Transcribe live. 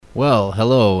Well,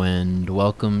 hello and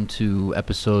welcome to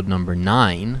episode number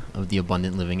 9 of the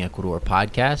Abundant Living Ecuador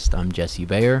podcast. I'm Jesse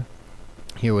Bayer,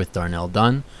 here with Darnell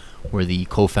Dunn. We're the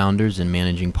co-founders and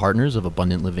managing partners of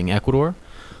Abundant Living Ecuador.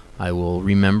 I will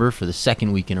remember for the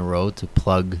second week in a row to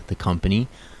plug the company.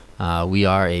 We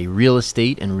are a real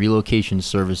estate and relocation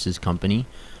services company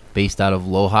based out of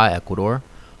Loja, Ecuador.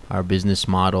 Our business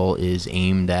model is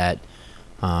aimed at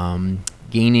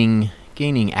gaining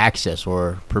access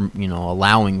or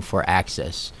allowing for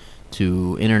access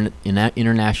to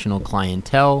international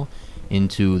clientele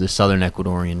into the southern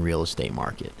Ecuadorian real estate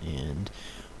market. And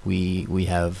we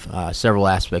have several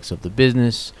aspects of the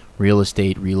business: real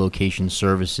estate, relocation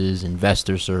services,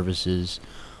 investor services,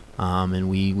 and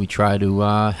we try to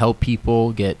help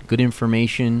people get good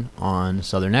information on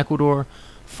southern Ecuador,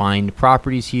 find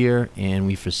properties here, and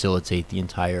we facilitate the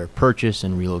entire purchase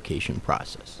and relocation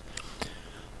process.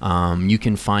 You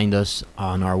can find us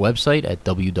on our website at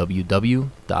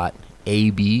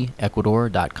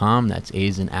www.abecuador.com. That's A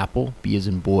as in apple, B as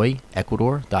in boy,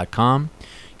 Ecuador.com.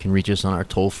 You can reach us on our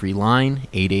toll-free line,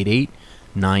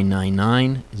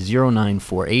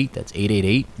 888-999-0948. That's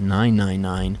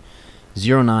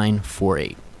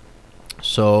 888-999-0948.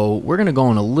 So we're going to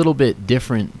go in a little bit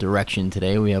different direction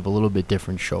today. We have a little bit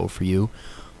different show for you.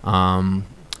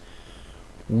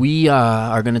 We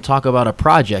are going to talk about a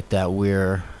project that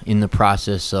we're in the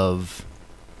process of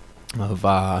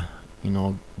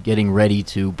getting ready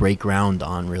to break ground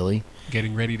on. Really,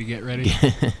 getting ready to get ready.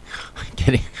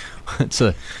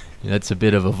 That's a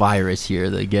bit of a virus here.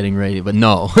 The getting ready, but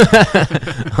no,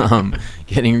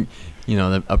 getting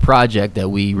a project that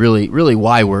we really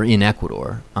why we're in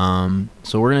Ecuador.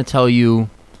 So we're going to tell you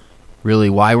really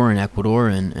why we're in Ecuador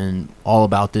and all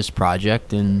about this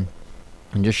project and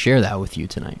just share that with you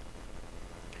tonight.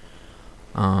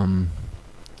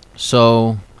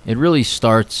 So it really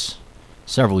starts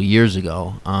several years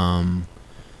ago.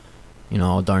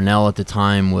 Darnell at the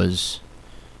time was,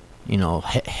 nose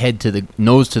to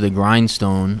the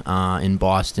grindstone in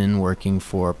Boston, working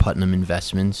for Putnam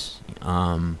Investments,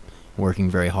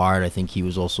 working very hard. I think he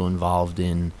was also involved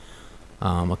in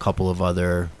a couple of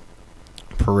other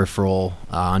peripheral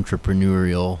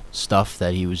entrepreneurial stuff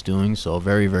that he was doing. So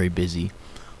very, very busy.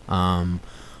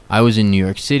 I was in New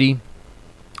York City.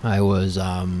 I was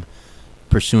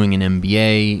pursuing an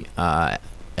MBA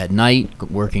at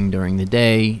night, working during the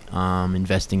day,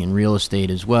 investing in real estate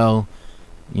as well.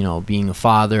 Being a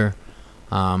father,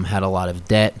 had a lot of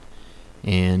debt.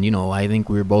 And, I think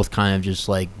we were both kind of just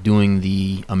like doing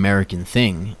the American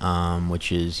thing,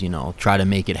 which is, try to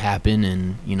make it happen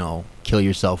and, kill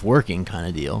yourself working kind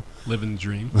of deal. Living the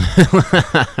dream.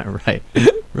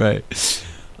 Right.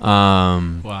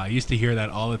 Wow, I used to hear that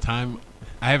all the time.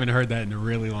 I haven't heard that in a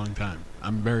really long time.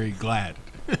 I'm very glad.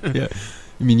 Yeah.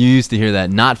 I mean, you used to hear that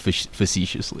not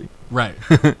facetiously. Right.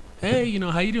 Hey,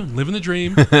 how you doing? Living the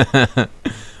dream.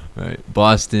 Right.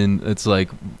 Boston, it's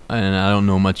like, and I don't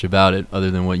know much about it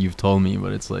other than what you've told me,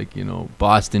 but it's like,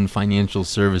 Boston financial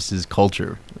services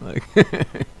culture. Like,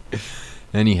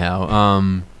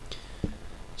 anyhow,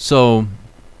 so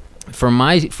from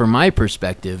my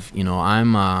perspective,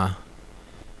 I'm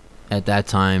at that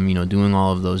time, doing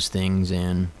all of those things,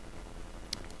 and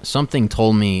something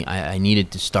told me I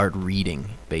needed to start reading,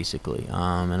 basically.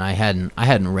 And I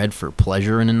hadn't read for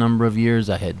pleasure in a number of years.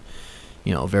 I had,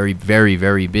 very, very,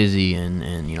 very busy,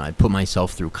 and I put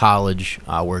myself through college,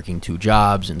 working 2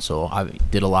 jobs, and so I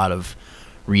did a lot of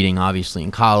reading, obviously,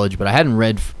 in college, but I hadn't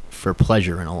read for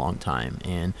pleasure in a long time.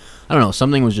 And I don't know,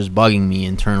 something was just bugging me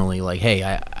internally, like, hey,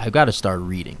 I've got to start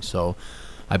reading. So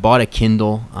I bought a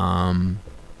Kindle.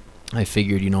 I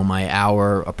figured, my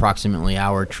approximately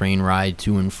hour train ride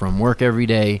to and from work every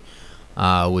day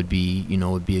would be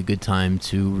a good time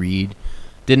to read.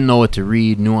 Didn't know what to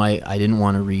read. Knew I didn't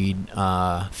want to read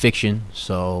fiction.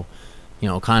 So,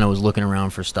 kind of was looking around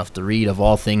for stuff to read. Of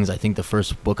all things, I think the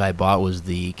first book I bought was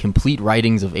The Complete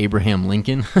Writings of Abraham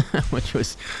Lincoln, which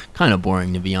was kind of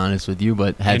boring, to be honest with you,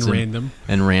 but had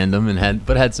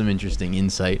had some interesting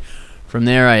insight. From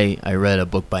there, I read a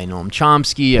book by Noam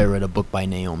Chomsky. I read a book by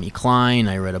Naomi Klein.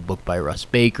 I read a book by Russ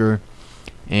Baker.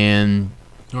 And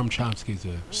Noam Chomsky's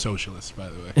a socialist, by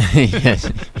the way. yes,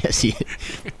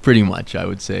 pretty much, I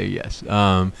would say yes.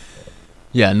 Noam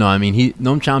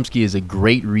Chomsky is a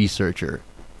great researcher,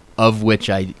 of which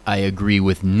I agree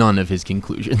with none of his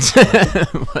conclusions.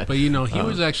 but he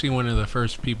was actually one of the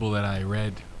first people that I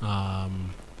read.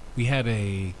 We had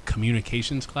a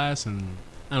communications class, and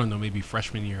I don't know, maybe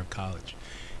freshman year of college.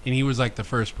 And he was like the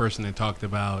first person that talked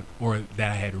about, or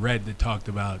that I had read that talked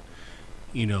about,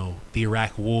 the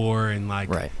Iraq War and like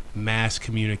Right. mass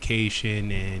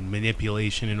communication and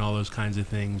manipulation and all those kinds of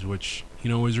things, which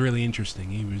was really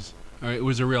interesting. It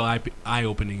was a real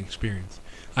eye-opening experience.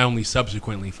 I only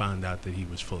subsequently found out that he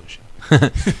was full of shit.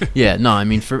 Yeah, no, I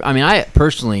mean, I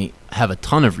personally have a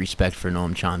ton of respect for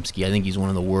Noam Chomsky. I think he's one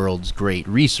of the world's great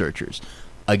researchers.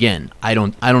 Again, I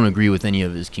don't agree with any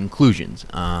of his conclusions,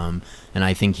 and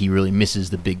I think he really misses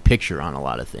the big picture on a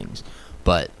lot of things.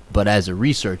 But as a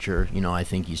researcher, I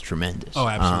think he's tremendous. Oh,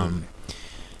 absolutely.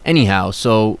 Anyhow,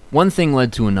 so one thing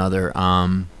led to another,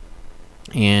 and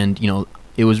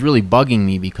it was really bugging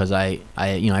me because I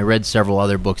read several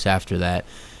other books after that,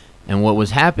 and what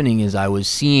was happening is I was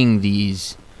seeing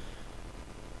these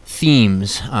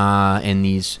themes and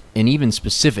even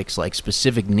specifics, like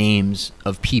specific names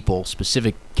of people,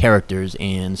 specific characters,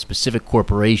 and specific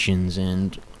corporations,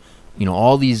 and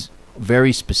all these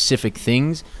very specific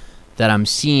things that I'm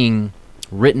seeing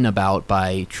written about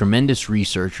by tremendous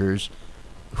researchers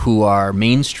who are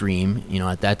mainstream.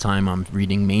 At that time I'm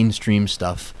reading mainstream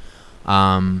stuff,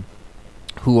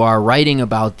 who are writing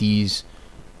about these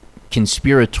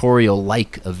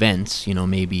conspiratorial-like events,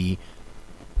 maybe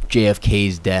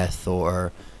JFK's death,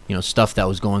 or stuff that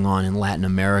was going on in Latin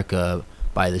America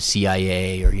by the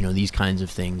CIA, or these kinds of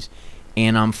things.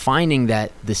 And I'm finding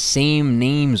that the same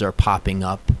names are popping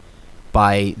up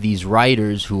by these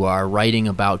writers who are writing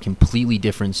about completely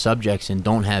different subjects and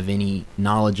don't have any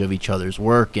knowledge of each other's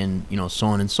work, and so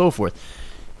on and so forth.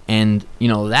 And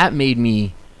that made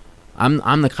me,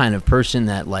 I'm the kind of person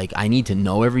that, like, I need to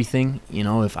know everything.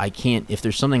 If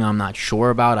there's something I'm not sure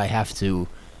about, I have to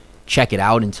check it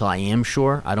out until I am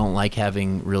sure. I don't like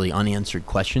having really unanswered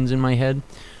questions in my head.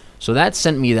 So that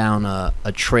sent me down a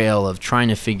trail of trying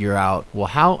to figure out, well,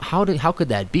 how could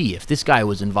that be? If this guy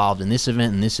was involved in this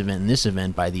event and this event and this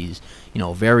event by these,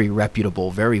 very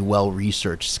reputable, very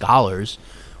well-researched scholars,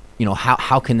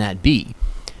 how can that be?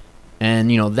 And,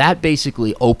 that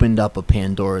basically opened up a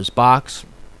Pandora's box.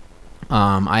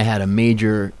 I had a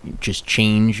major just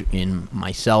change in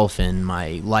myself and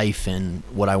my life and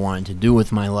what I wanted to do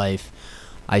with my life.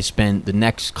 I spent the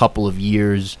next couple of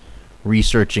years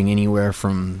researching anywhere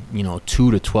from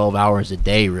 2 to 12 hours a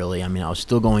day, really. I mean, I was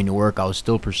still going to work, I was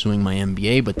still pursuing my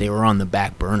MBA, but they were on the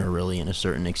back burner, really, in a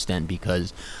certain extent,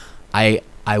 because my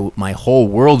whole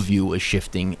worldview was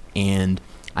shifting, and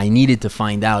I needed to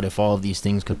find out if all of these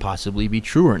things could possibly be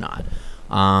true or not.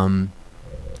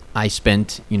 I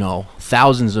spent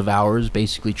thousands of hours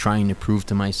basically trying to prove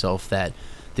to myself that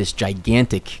this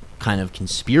gigantic kind of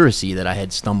conspiracy that I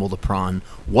had stumbled upon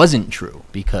wasn't true,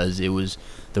 because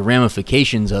the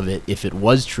ramifications of it, if it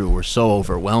was true, were so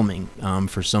overwhelming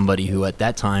for somebody who at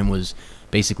that time was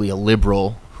basically a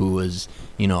liberal who was,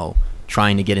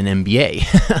 trying to get an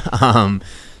MBA.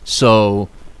 So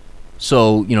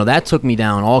that took me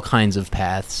down all kinds of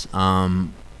paths,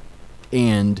 and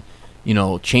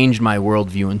changed my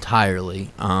worldview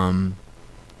entirely.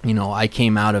 I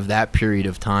came out of that period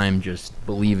of time just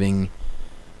believing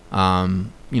I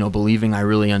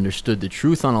really understood the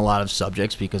truth on a lot of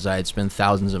subjects, because I had spent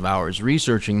thousands of hours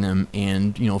researching them,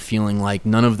 and, feeling like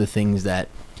none of the things that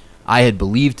I had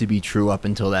believed to be true up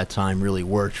until that time really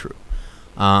were true.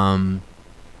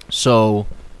 So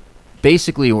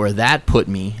basically where that put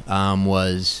me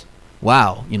was,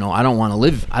 wow, I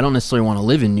don't necessarily want to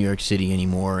live in New York City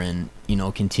anymore, and,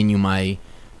 continue my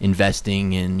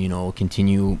investing, and,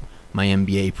 continue my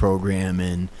MBA program,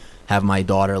 and have my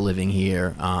daughter living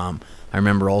here. I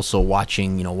remember also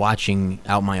watching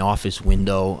out my office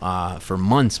window for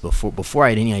months before I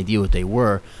had any idea what they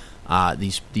were.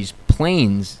 These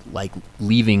planes, like,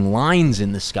 leaving lines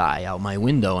in the sky out my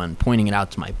window, and pointing it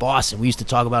out to my boss, and we used to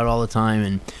talk about it all the time.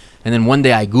 And then one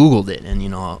day I Googled it,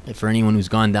 and for anyone who's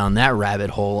gone down that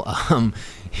rabbit hole,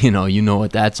 you know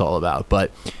what that's all about.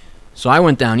 But so I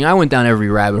went down every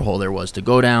rabbit hole there was to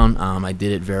go down. I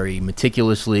did it very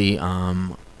meticulously.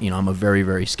 I'm a very,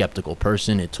 very skeptical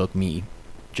person. It took me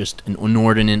just an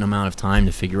inordinate amount of time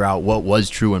to figure out what was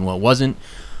true and what wasn't.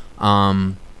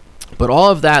 But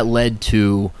all of that led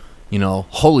to,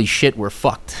 holy shit, we're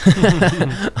fucked.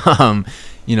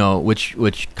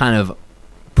 Which kind of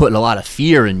put a lot of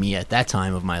fear in me at that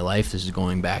time of my life. This is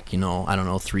going back,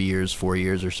 3 years, 4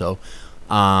 years or so.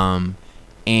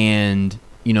 And,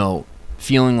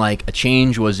 feeling like a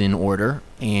change was in order,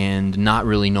 and not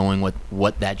really knowing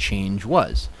what that change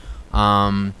was.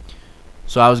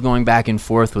 So I was going back and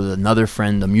forth with another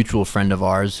friend, a mutual friend of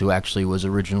ours, who actually was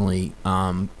originally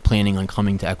planning on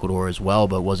coming to Ecuador as well,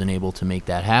 but wasn't able to make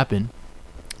that happen.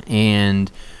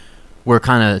 And we're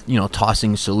kind of,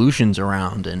 tossing solutions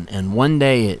around, and one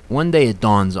day it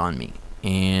dawns on me,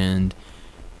 and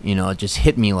it just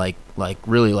hit me like like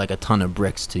really like a ton of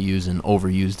bricks, to use an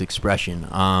overused expression.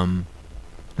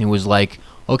 It was like,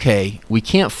 okay, we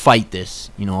can't fight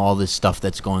this, all this stuff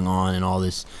that's going on, and all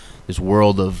this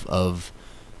world of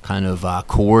kind of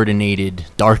coordinated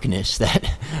darkness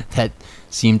that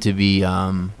seemed to be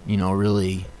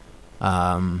really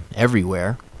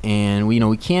everywhere. And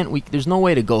we can't. There's no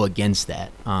way to go against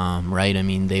that, right? I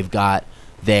mean, they've got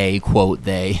quote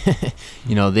they,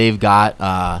 they've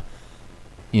got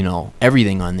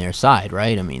everything on their side,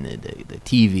 right? I mean, the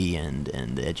TV and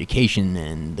the education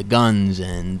and the guns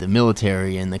and the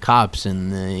military and the cops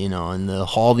and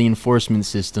all the enforcement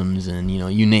systems and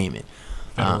you name it.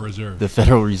 Federal Reserve. The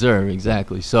Federal Reserve,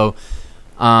 exactly. So,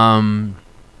 so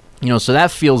that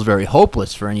feels very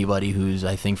hopeless for anybody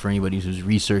who's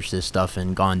researched this stuff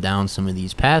and gone down some of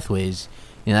these pathways.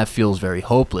 That feels very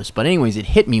hopeless. But anyways, it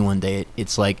hit me one day.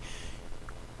 It's like,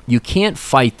 you can't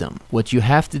fight them. What you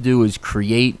have to do is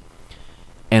create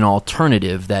an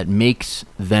alternative that makes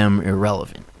them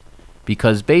irrelevant.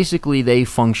 Because basically they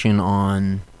function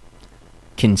on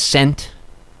consent,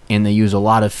 and they use a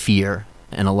lot of fear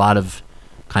and a lot of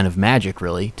kind of magic,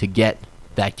 really, to get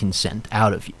that consent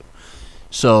out of you.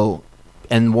 So,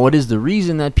 and what is the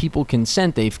reason that people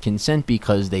consent? They consent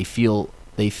because they feel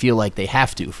like they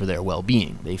have to for their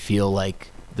well-being. They feel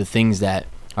like the things that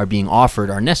are being offered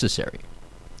are necessary.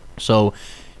 So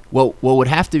what would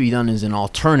have to be done is an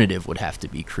alternative would have to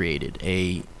be created,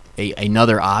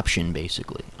 another option,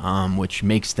 basically, which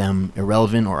makes them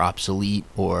irrelevant or obsolete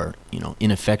or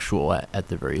ineffectual at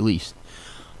the very least.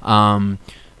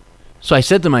 So I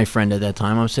said to my friend at that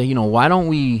time, I was saying, why don't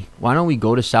we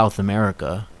go to South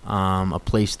America, a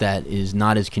place that is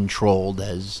not as controlled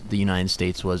as the United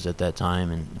States was at that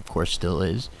time, and of course still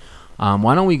is.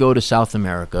 Why don't we go to South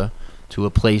America, to a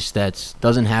place that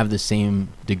doesn't have the same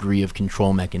degree of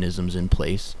control mechanisms in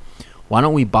place? Why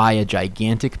don't we buy a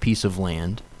gigantic piece of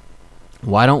land?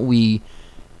 Why don't we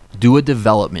do a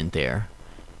development there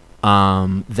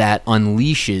that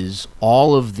unleashes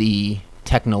all of the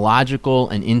technological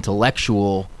and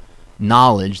intellectual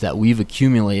knowledge that we've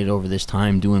accumulated over this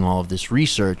time doing all of this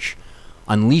research,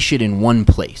 unleash it in one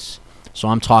place? So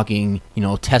I'm talking,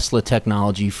 Tesla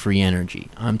technology, free energy.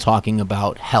 I'm talking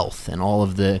about health and all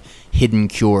of the hidden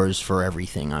cures for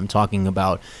everything. I'm talking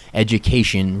about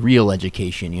education, real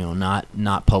education,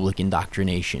 not public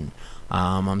indoctrination.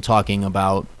 I'm talking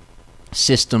about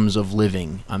systems of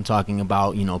living. I'm talking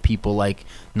about, people like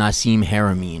Nassim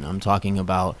Haramein. I'm talking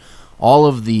about all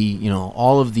of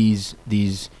these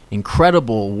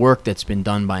incredible work that's been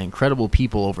done by incredible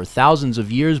people over thousands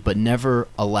of years, but never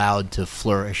allowed to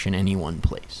flourish in any one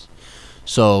place.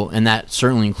 So, and that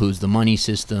certainly includes the money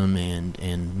system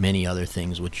and many other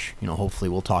things, which hopefully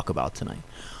we'll talk about tonight.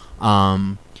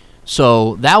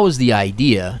 So that was the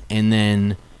idea, and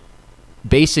then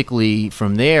basically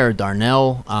from there,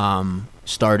 Darnell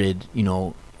started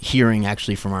hearing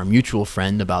actually from our mutual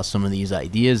friend about some of these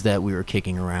ideas that we were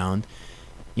kicking around.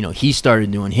 He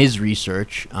started doing his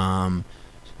research,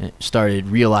 started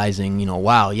realizing,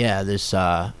 wow, yeah, this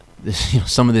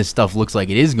some of this stuff looks like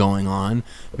it is going on.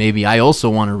 Maybe I also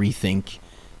want to rethink,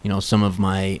 some of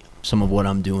what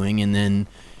I'm doing. And then,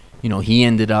 he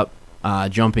ended up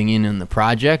jumping in the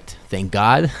project. Thank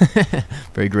God,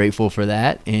 very grateful for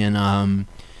that. And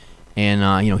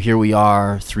here we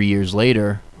are 3 years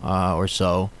later or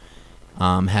so,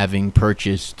 having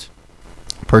purchased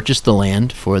the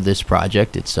land for this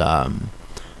project. It's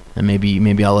and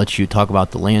maybe I'll let you talk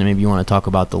about the land. Maybe you want to talk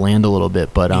about the land a little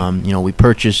bit, but we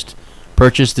purchased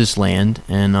this land,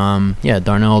 and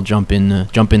Darnell will jump in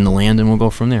the land, and we'll go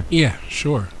from there. Yeah,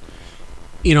 sure.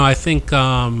 I think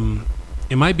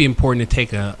it might be important to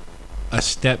take a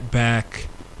step back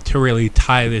to really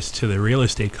tie this to the real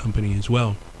estate company as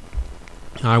well.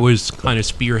 I was kind of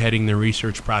spearheading the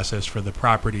research process for the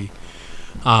property.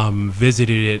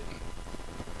 Visited it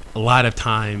a lot of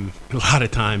times,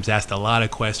 asked a lot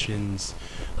of questions.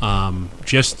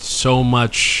 Just so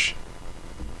much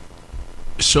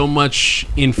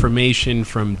information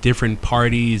from different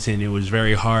parties, and it was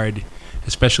very hard,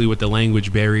 especially with the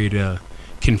language barrier, to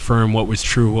confirm what was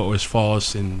true, what was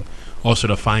false, and also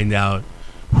to find out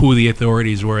who the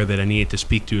authorities were that I needed to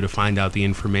speak to find out the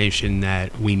information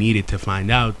that we needed to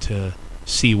find out to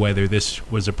see whether this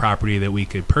was a property that we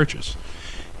could purchase.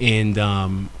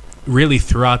 And really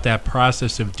throughout that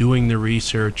process of doing the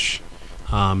research,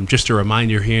 just a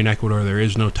reminder, here in Ecuador there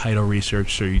is no title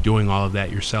research, so you're doing all of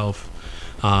that yourself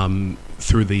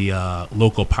through the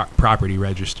local property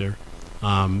register,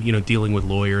 dealing with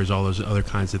lawyers, all those other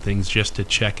kinds of things, just to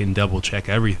check and double check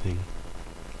everything.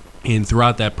 And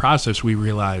throughout that process we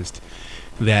realized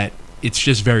that it's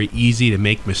just very easy to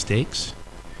make mistakes.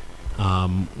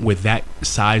 With that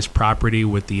size property,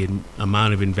 with the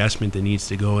amount of investment that needs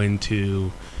to go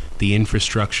into the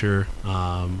infrastructure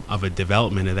of a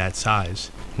development of that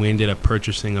size, we ended up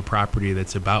purchasing a property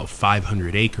that's about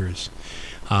 500 acres.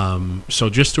 So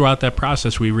just throughout that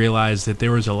process, we realized that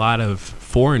there was a lot of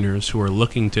foreigners who are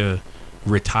looking to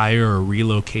retire or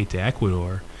relocate to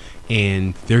Ecuador,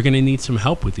 and they're going to need some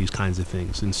help with these kinds of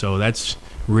things. And so that's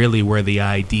really where the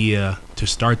idea to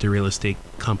start the real estate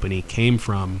company came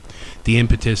from. The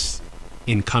impetus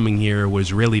in coming here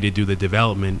was really to do the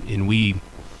development, and we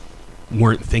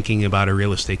weren't thinking about a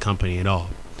real estate company at all.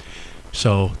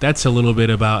 So that's a little bit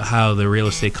about how the real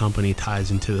estate company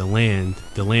ties into the land.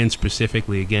 The land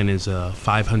specifically, again, is a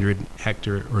 500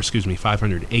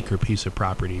 acre piece of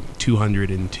property,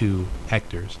 202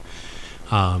 hectares.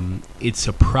 It's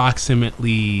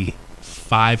approximately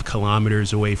 5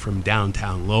 kilometers away from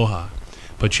downtown Loja,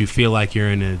 but you feel like you're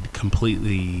in a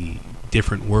completely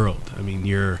different world. I mean,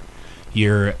 you're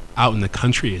out in the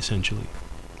country, essentially.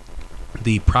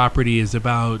 The property is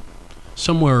about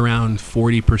somewhere around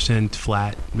 40%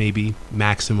 flat, maybe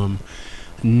maximum.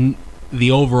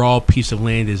 The overall piece of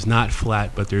land is not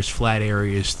flat, but there's flat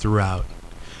areas throughout.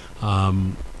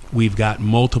 We've got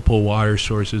multiple water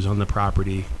sources on the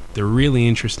property. The really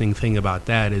interesting thing about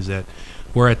that is that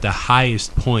we're at the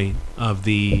highest point of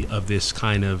this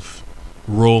kind of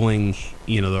rolling,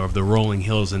 of the rolling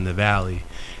hills in the valley.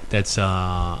 That's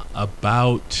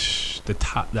about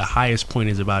the highest point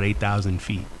is about 8,000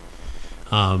 feet.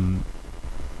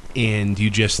 And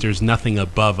there's nothing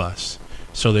above us,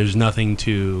 so there's nothing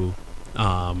to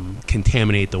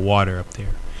contaminate the water up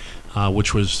there,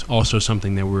 which was also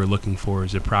something that we were looking for,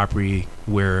 is a property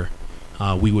where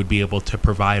we would be able to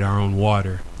provide our own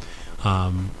water,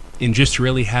 and just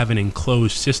really have an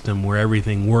enclosed system where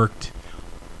everything worked,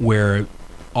 where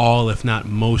all, if not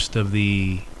most, of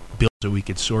the bills that we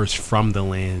could source from the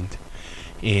land,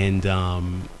 and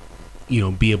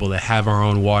be able to have our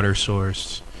own water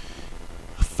source,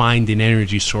 find an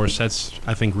energy source. That's,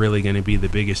 I think, really going to be the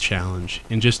biggest challenge,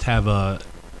 and just have a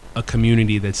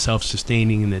community that's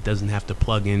self-sustaining and that doesn't have to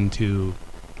plug into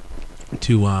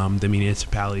the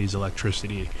municipality's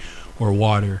electricity or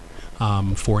water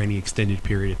for any extended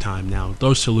period of time. Now,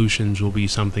 those solutions will be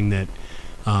something that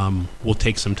will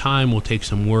take some time, will take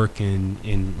some work,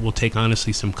 and will take,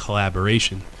 honestly, some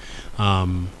collaboration.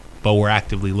 But we're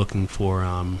actively looking for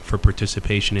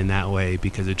participation in that way,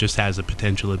 because it just has the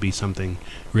potential to be something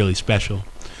really special.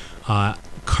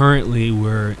 Currently,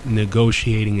 we're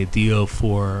negotiating a deal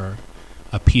for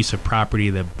a piece of property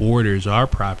that borders our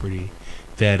property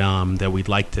that we'd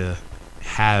like to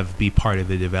have be part of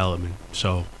the development.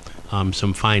 So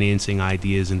some financing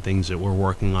ideas and things that we're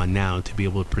working on now to be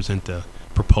able to present the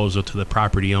proposal to the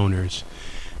property owners.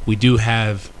 We do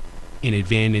have an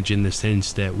advantage in the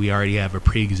sense that we already have a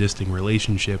pre-existing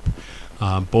relationship.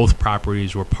 Both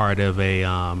properties were part of a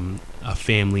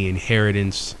family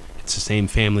inheritance. It's the same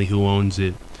family who owns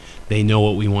it. They know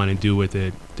what we want to do with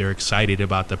it. They're excited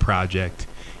about the project,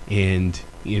 and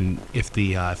if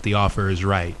the offer is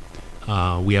right,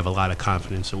 we have a lot of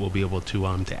confidence that we'll be able to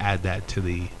add that to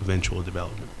the eventual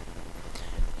development.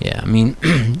 Yeah, I mean,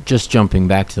 just jumping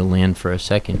back to the land for a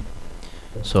second.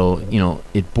 So,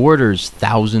 it borders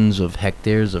thousands of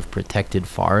hectares of protected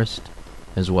forest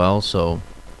as well. So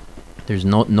there's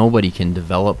nobody can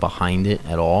develop behind it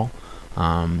at all.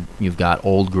 You've got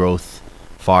old growth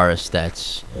forest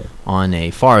that's on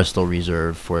a forestal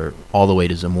reserve for all the way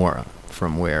to Zamora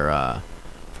from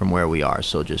where we are.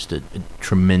 So just a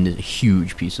tremendous,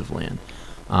 huge piece of land.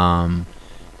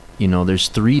 There's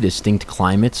 3 distinct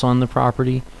climates on the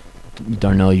property.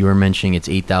 Darnell, you were mentioning it's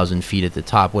 8,000 feet at the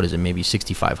top. What is it, maybe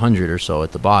 6,500 or so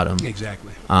at the bottom?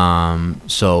 Exactly.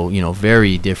 So,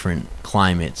 very different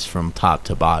climates from top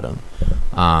to bottom.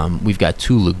 We've got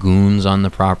 2 lagoons on the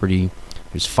property.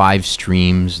 There's 5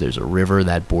 streams. There's a river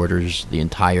that borders the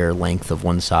entire length of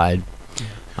one side.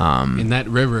 And that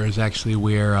river is actually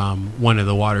where one of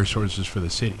the water sources for the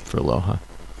city. For Loja.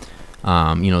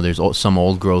 There's some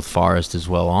old growth forest as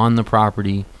well on the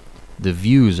property. The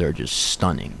views are just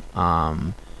stunning.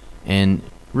 And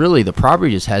really, the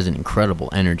property just has an incredible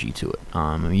energy to it.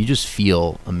 You just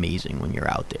feel amazing when you're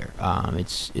out there.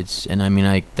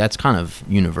 That's kind of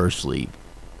universally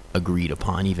agreed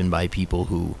upon, even by people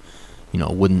who,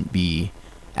 wouldn't be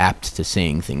apt to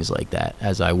saying things like that,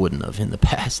 as I wouldn't have in the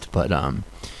past. But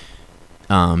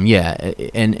yeah,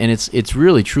 and it's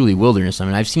really truly wilderness. I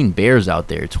mean, I've seen bears out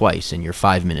there twice, and you're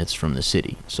 5 minutes from the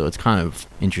city, so it's kind of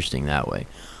interesting that way.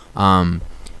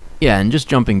 Yeah, and just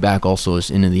jumping back also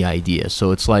into the idea.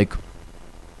 So it's like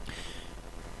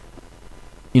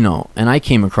and I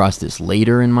came across this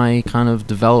later in my kind of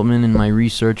development in my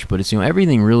research, but it's,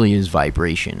 everything really is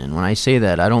vibration. And when I say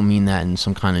that, I don't mean that in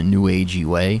some kind of new agey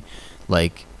way.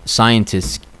 Like,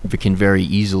 scientists can very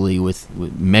easily with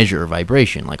measure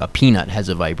vibration. Like, a peanut has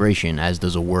a vibration, as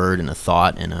does a word and a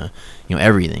thought, and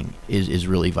everything is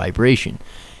really vibration.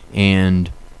 And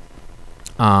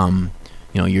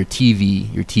your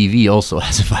TV also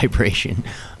has a vibration.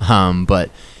 But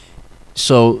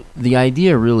so the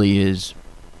idea really is,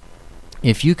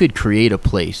 if you could create a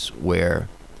place where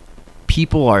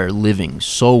people are living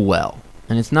so well,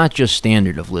 and it's not just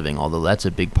standard of living, although that's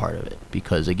a big part of it,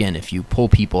 because again, if you pull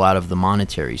people out of the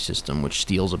monetary system, which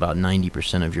steals about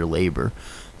 90% of your labor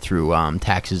through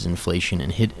taxes, inflation,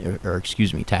 and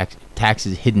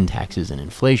taxes, hidden taxes, and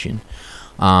inflation.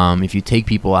 If you take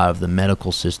people out of the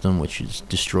medical system, which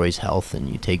destroys health, and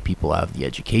you take people out of the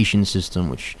education system,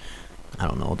 which, I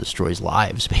don't know, destroys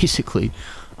lives, basically,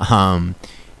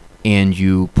 and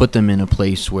you put them in a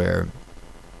place where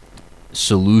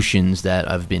solutions that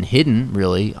have been hidden,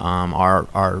 really,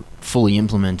 are fully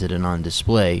implemented and on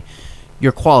display,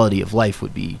 your quality of life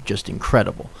would be just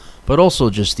incredible. But also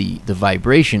just the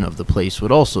vibration of the place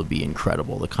would also be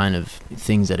incredible, the kind of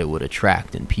things that it would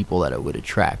attract and people that it would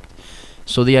attract.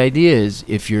 So the idea is,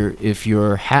 if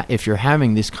you're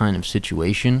having this kind of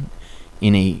situation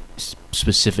in a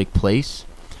specific place,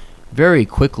 very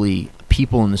quickly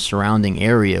people in the surrounding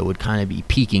area would kind of be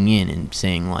peeking in and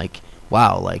saying, like,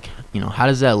 wow, like, how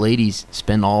does that lady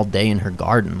spend all day in her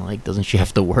garden? Like, doesn't she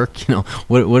have to work?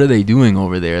 What are they doing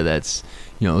over there? That's,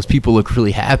 those people look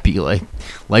really happy. Like,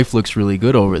 life looks really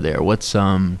good over there. What's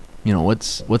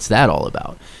that all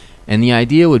about? And the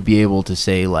idea would be able to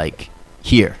say, like,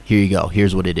 here you go.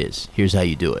 Here's what it is. Here's how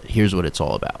you do it. Here's what it's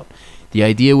all about. The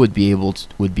idea would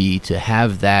be to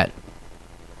have that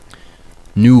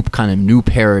new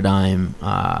paradigm,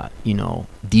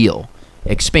 deal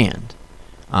expand.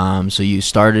 So you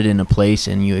started in a place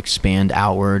and you expand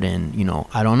outward, and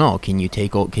I don't know. Can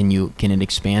it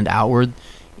expand outward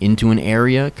into an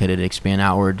area? Could it expand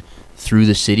outward through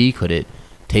the city? Could it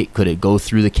go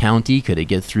through the county? Could it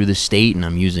get through the state? And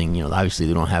I'm using, obviously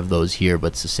we don't have those here,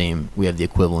 but it's the same. We have the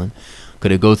equivalent.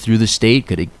 Could it go through the state?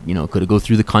 Could it go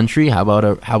through the country? How about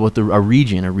a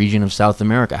region of South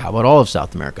America? How about all of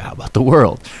South America? How about the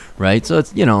world? Right? So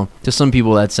it's, to some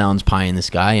people that sounds pie in the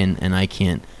sky, and I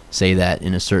can't say that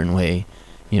in a certain way.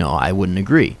 I wouldn't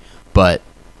agree. But,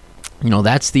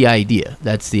 that's the idea.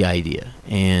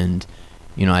 And,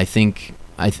 I think,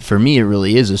 for me, it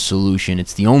really is a solution.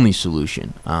 It's the only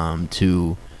solution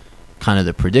to kind of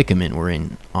the predicament we're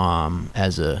in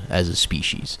as a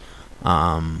species.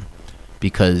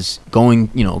 Because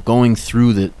going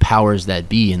through the powers that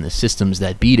be and the systems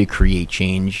that be to create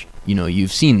change,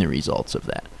 you've seen the results of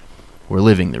that. We're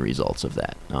living the results of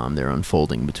that. They're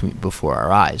unfolding before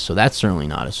our eyes. So that's certainly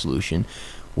not a solution.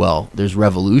 Well, there's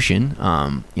revolution.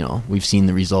 We've seen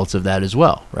the results of that as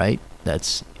well, right?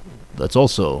 That's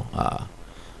also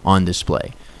on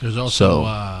display. There's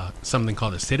also something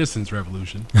called a citizens'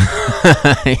 revolution.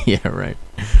 Yeah, right.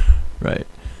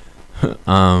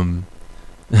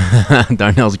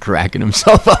 Darnell's cracking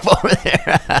himself up over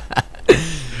there.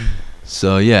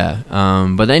 So yeah,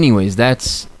 but anyways,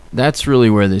 that's really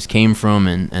where this came from,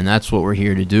 and that's what we're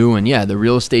here to do. And yeah, the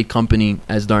real estate company,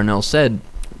 as Darnell said,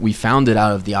 we found it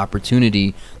out of the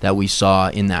opportunity that we saw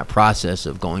in that process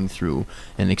of going through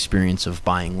an experience of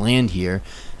buying land here,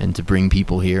 and to bring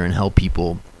people here and help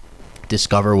people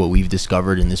discover what we've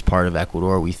discovered in this part of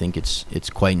Ecuador. We think it's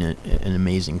quite an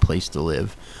amazing place to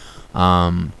live.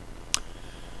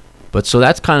 But so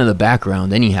that's kind of the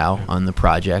background anyhow on the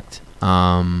project.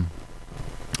 I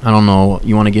don't know.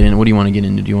 You want to get in? What do you want to get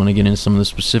into? Do you want to get into some of the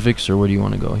specifics, or where do you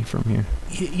want to go from here?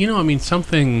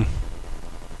 Something.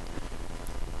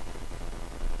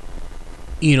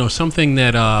 Something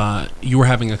that you were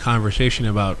having a conversation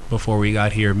about before we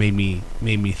got here made me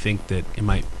think that it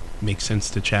might make sense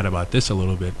to chat about this a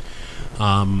little bit.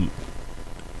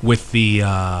 With the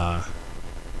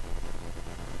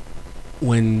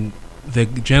when the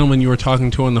gentleman you were talking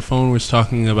to on the phone was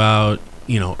talking about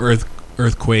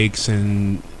earthquakes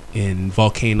and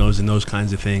volcanoes and those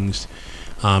kinds of things.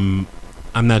 I'm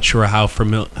not sure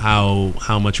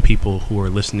how much people who are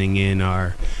listening in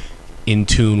are in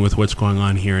tune with what's going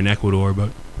on here in Ecuador,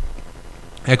 but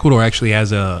Ecuador actually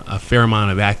has a fair amount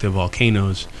of active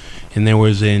volcanoes, and there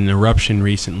was an eruption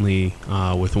recently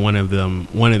with one of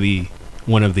the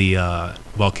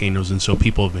volcanoes, and so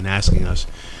people have been asking us,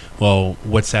 well,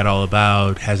 what's that all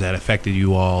about? Has that affected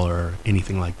you all, or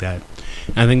anything like that?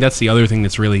 And I think that's the other thing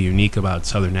that's really unique about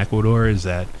southern Ecuador, is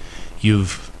that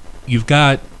you've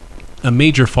got a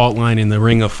major fault line in the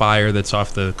Ring of Fire that's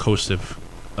off the coast of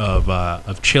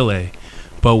Chile,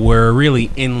 but we're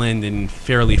really inland and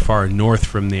fairly far north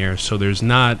from there. So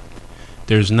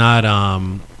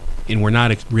and we're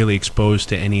not really exposed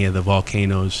to any of the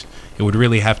volcanoes. It would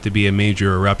really have to be a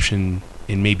major eruption,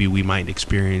 and maybe we might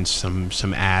experience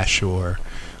some ash or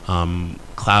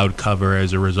cloud cover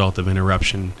as a result of an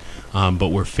eruption. But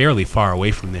we're fairly far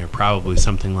away from there, probably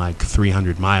something like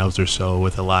 300 miles or so,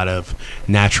 with a lot of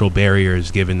natural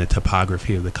barriers given the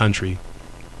topography of the country.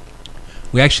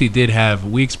 We actually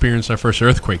we experienced our first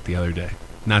earthquake the other day,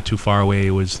 not too far away.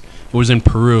 It was in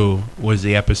Peru, was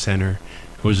the epicenter.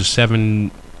 It was a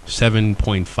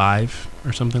 7.5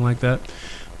 or something like that.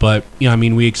 But,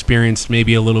 we experienced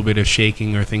maybe a little bit of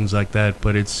shaking or things like that,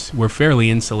 but we're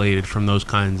fairly insulated from those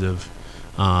kinds of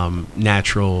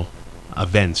natural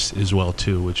events as well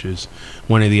too, which is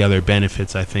one of the other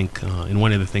benefits, I think, and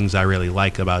one of the things I really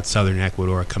like about southern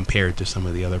Ecuador compared to some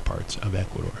of the other parts of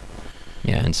Ecuador.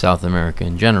 Yeah, and South America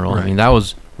in general. Right. I mean, that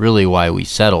was really why we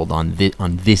settled on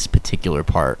this particular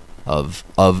part of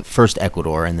first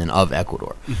Ecuador and then of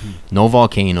Ecuador. Mm-hmm. No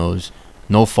volcanoes,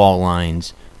 no fault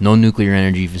lines, no nuclear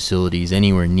energy facilities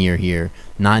anywhere near here,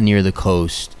 not near the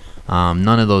coast,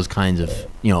 none of those kinds of,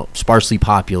 sparsely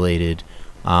populated,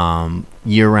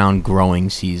 year-round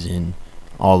growing season,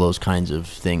 all those kinds of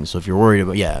things. So if you're worried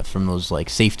about, from those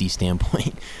like safety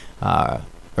standpoint,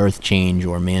 earth change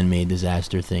or man-made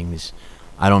disaster things,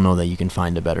 I don't know that you can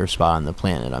find a better spot on the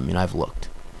planet. I mean, I've looked.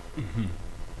 Mm-hmm.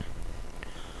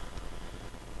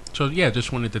 So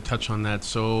just wanted to touch on that.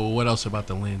 So what else about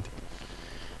the land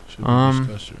should we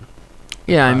discuss?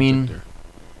 Yeah, I mean,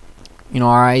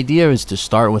 our idea is to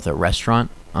start with a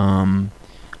restaurant on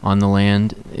the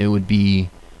land. It would be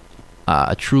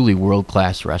a truly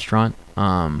world-class restaurant,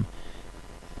 and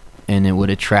it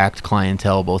would attract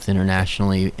clientele both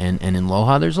internationally and in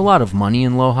Loja. There's a lot of money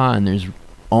in Loja, and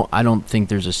I don't think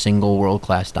there's a single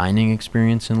world-class dining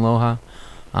experience in Loja.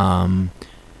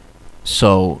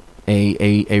 So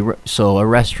a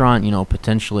restaurant,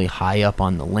 potentially high up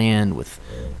on the land with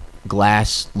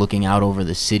glass looking out over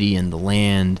the city and the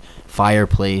land,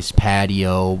 fireplace,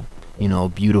 patio,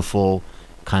 beautiful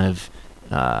kind of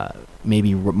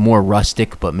maybe more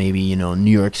rustic, but maybe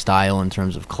New York style in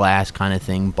terms of class kind of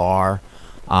thing, bar,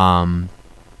 and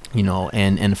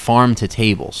farm to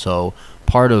table. So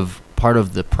part of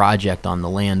the project on the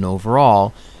land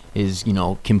overall is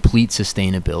complete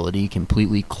sustainability,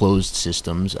 completely closed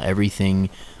systems, everything,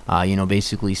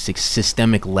 basically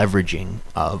systemic leveraging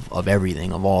of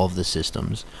everything, of all of the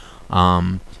systems,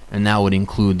 and that would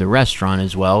include the restaurant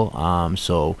as well.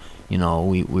 So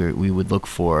we would look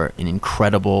for an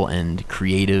incredible and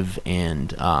creative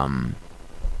and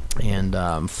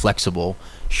flexible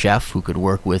chef who could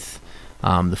work with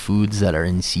the foods that are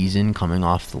in season coming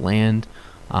off the land.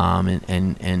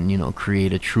 And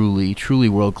create a truly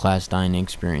world-class dining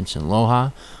experience in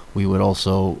Loja. We would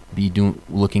also be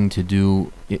looking to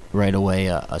do it right away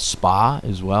a spa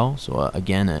as well. So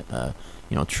again, a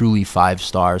truly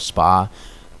 5-star spa.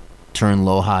 Turn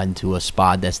Loja into a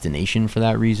spa destination for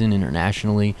that reason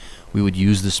internationally. We would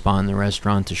use the spa in the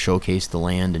restaurant to showcase the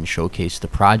land and showcase the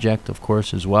project, of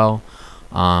course, as well.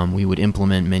 We would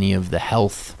implement many of the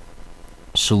health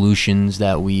solutions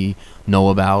that we know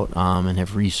about and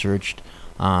have researched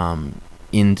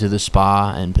into the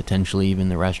spa and potentially even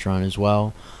the restaurant as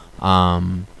well.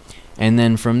 And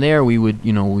then from there we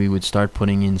would start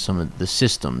putting in some of the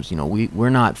systems. We're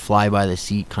not fly by the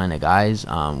seat kind of guys.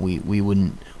 We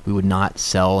would not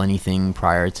sell anything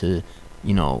prior to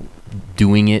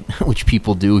doing it, which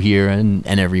people do here and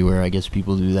everywhere. I guess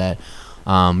people do that.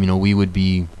 We would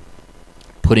be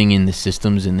putting in the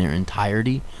systems in their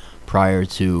entirety prior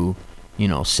to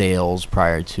sales,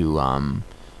 prior to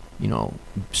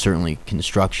certainly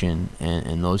construction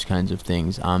and those kinds of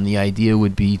things. The idea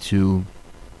would be to,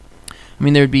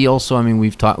 there'd be also,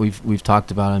 we've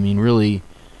talked about, really,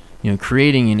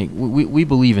 creating, and we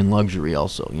believe in luxury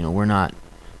also. We're not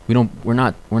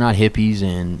hippies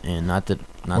and not that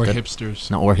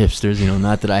hipsters. Or hipsters,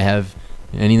 not that I have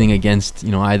anything against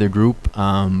either group,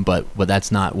 but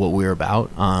that's not what we're about.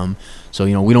 So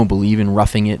we don't believe in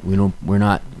roughing it. We're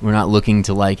not looking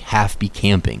to like half be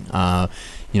camping.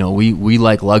 We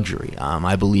like luxury.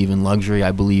 I believe in luxury.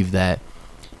 I believe that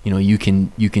you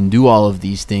can do all of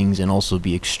these things and also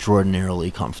be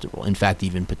extraordinarily comfortable. In fact,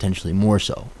 even potentially more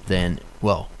so than,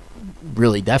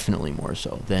 really definitely more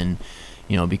so than,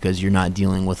 because you're not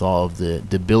dealing with all of the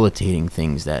debilitating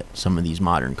things that some of these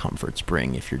modern comforts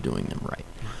bring if you're doing them right.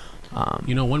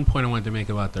 One point I wanted to make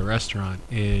about the restaurant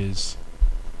is,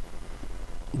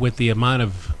 with the amount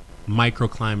of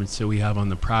microclimates that we have on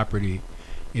the property,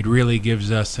 it really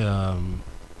gives us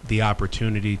the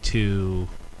opportunity to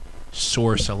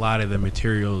source a lot of the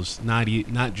materials, not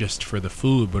just for the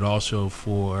food, but also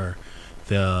for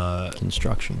the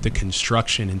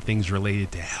construction and things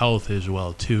related to health as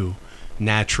well too.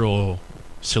 Natural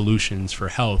solutions for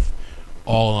health,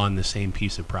 all on the same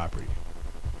piece of property.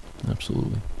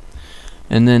 Absolutely.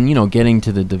 And then, getting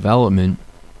to the development,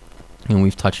 and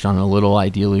we've touched on it a little,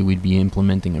 ideally we'd be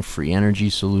implementing a free energy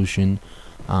solution.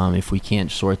 If we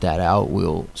can't sort that out,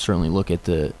 we'll certainly look at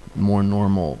the more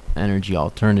normal energy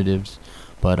alternatives,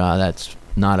 but that's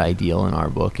not ideal in our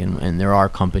book, and there are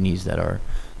companies that are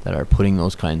putting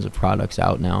those kinds of products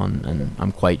out now, and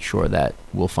I'm quite sure that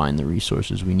we'll find the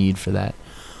resources we need for that.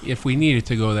 If we needed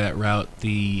to go that route,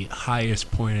 the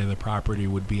highest point of the property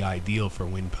would be ideal for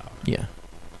wind power.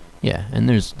 Yeah, and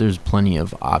there's plenty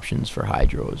of options for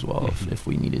hydro as well, if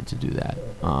we needed to do that.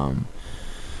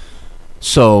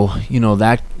 So,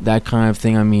 that kind of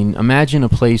thing. I mean, imagine a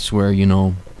place where,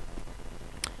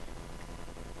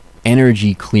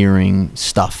 energy clearing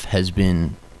stuff has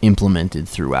been implemented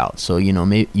throughout. So,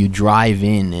 maybe you drive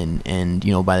in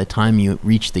and by the time you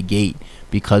reach the gate,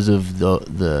 because of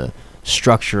the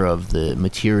structure of the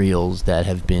materials that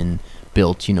have been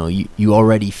built, you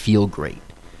already feel great.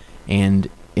 And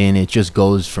it just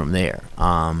goes from there.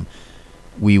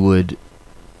 We would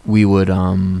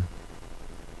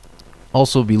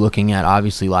also be looking at,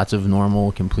 obviously, lots of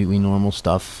completely normal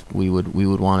stuff. We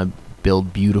would want to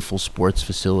build beautiful sports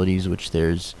facilities, which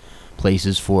there's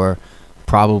places for.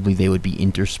 Probably they would be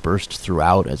interspersed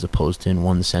throughout as opposed to in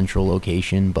one central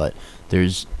location, but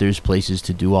there's places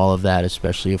to do all of that,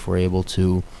 especially if we're able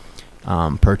to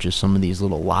purchase some of these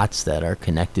little lots that are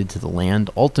connected to the land.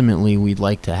 Ultimately, we'd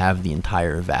like to have the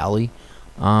entire valley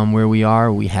where we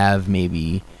are. We have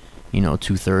maybe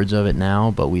 2/3 of it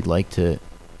now, but we'd like to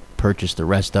purchase the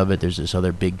rest of it. There's this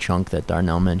other big chunk that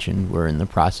Darnell mentioned we're in the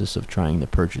process of trying to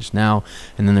purchase now,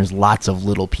 and then there's lots of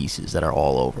little pieces that are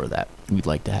all over that we'd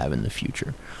like to have in the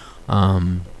future.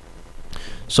 And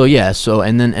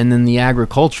then the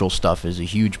agricultural stuff is a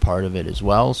huge part of it as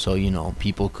well. So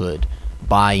people could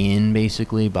buy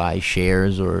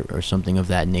shares or something of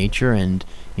that nature, and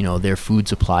their food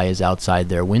supply is outside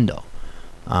their window,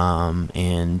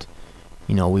 and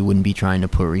we wouldn't be trying to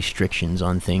put restrictions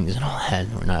on things and all that.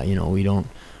 We're not,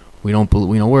 we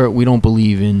don't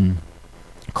believe in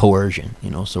coercion,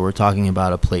 so we're talking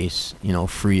about a place,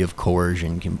 free of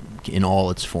coercion in all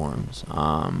its forms.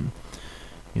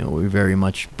 We very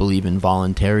much believe in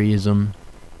voluntarism,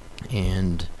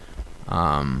 and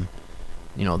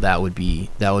that would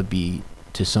be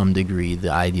to some degree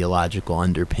the ideological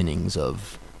underpinnings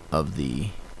of the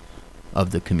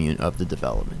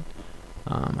development.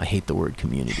 I hate the word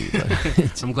community,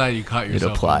 but I'm glad you caught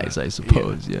yourself. It applies, I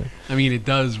suppose. Yeah. I mean, it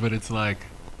does, but it's like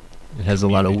it has community. A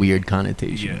lot of weird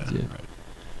connotations. Yeah.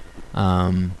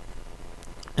 Right.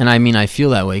 And I mean, I feel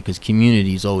that way because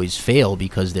communities always fail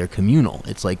because they're communal.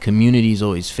 It's like communities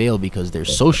always fail because they're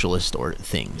socialist or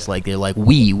things. Yeah. Like they're like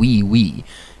we,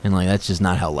 and like that's just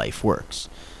not how life works.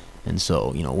 And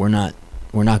so we're not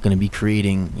going to be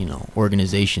creating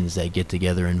organizations that get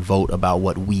together and vote about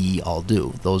what we all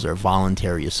do. Those are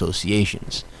voluntary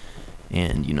associations,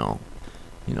 and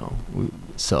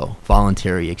so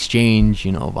voluntary exchange,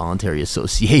 voluntary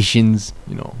associations,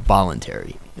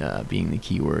 voluntary being the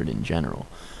key word in general.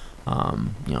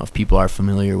 If people are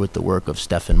familiar with the work of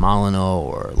Stefan Molyneux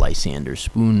or Lysander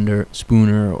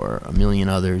Spooner or a million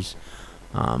others,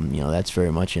 that's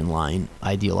very much in line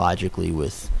ideologically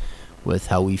with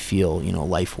how we feel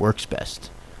life works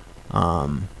best.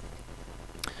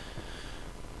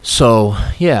 So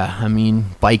yeah, I mean,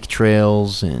 bike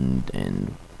trails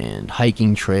and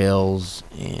hiking trails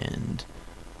and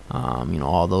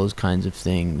all those kinds of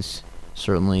things.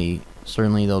 Certainly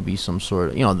there'll be some sort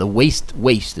of the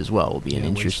waste as well will be an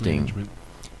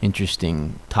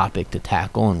interesting topic to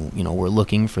tackle, and we're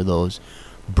looking for those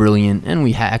brilliant, and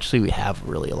we have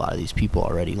really a lot of these people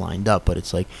already lined up, but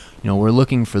it's like we're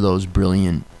looking for those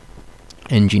brilliant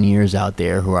engineers out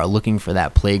there who are looking for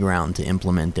that playground to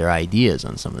implement their ideas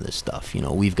on some of this stuff.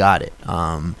 We've got it.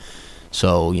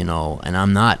 So and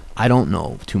I don't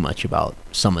know too much about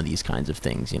some of these kinds of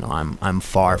things. I'm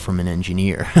far from an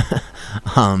engineer.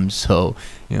 So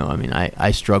I mean,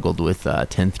 I struggled with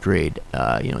 10th grade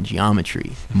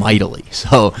geometry mightily.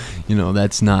 So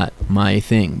that's not my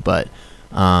thing. But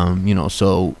a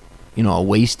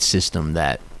waste system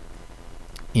that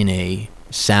in a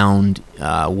sound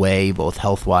way, both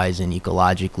health-wise and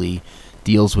ecologically,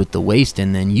 deals with the waste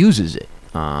and then uses it.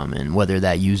 And whether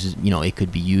that uses, it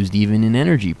could be used even in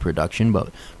energy production, but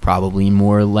probably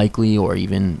more likely or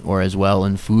as well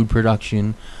in food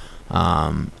production.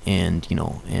 and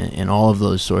and all of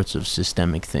those sorts of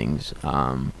systemic things.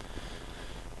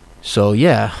 So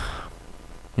yeah,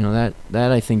 that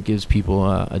I think gives people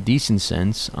a decent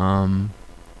sense.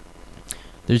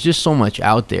 There's just so much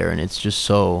out there, and it's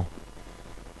so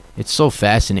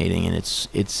fascinating, and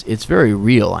it's very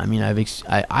real. I mean, I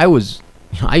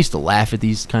used to laugh at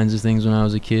these kinds of things when I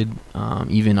was a kid,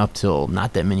 even up till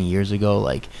not that many years ago.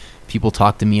 Like, people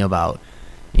talk to me about,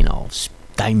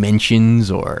 dimensions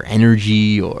or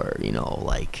energy, or,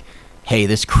 like, hey,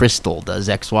 this crystal does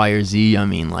X, Y, or Z. I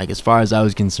mean, like, as far as I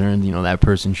was concerned, that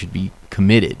person should be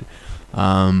committed.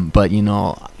 But, in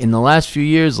the last few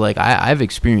years, like, I've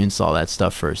experienced all that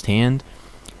stuff firsthand.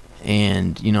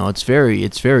 And, it's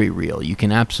very real. You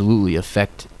can absolutely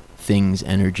affect things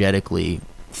energetically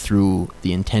through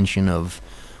the intention of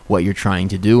what you're trying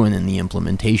to do, and then the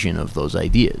implementation of those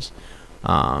ideas.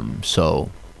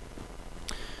 So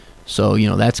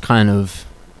that's kind of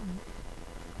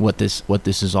what this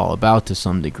is all about to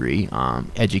some degree.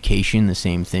 Education, the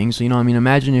same thing. So,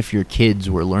 imagine if your kids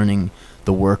were learning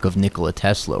the work of Nikola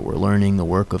Tesla, we're learning the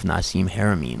work of Nassim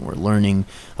Haramein, we're learning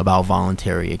about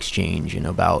voluntary exchange and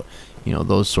about,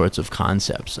 those sorts of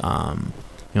concepts.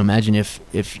 Imagine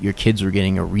if your kids were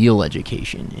getting a real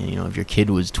education, and, if your kid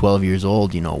was 12 years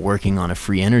old, working on a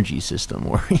free energy system,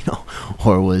 or,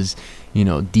 or was,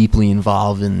 deeply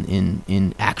involved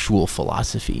in actual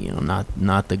philosophy,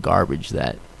 not the garbage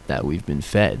that we've been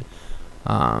fed.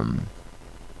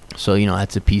 So,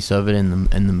 that's a piece of it, and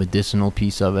the medicinal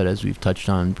piece of it, as we've touched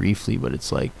on briefly. But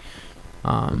it's like,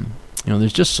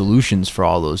 there's just solutions for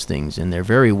all those things, and they're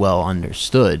very well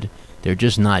understood. They're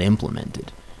just not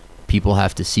implemented. People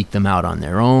have to seek them out on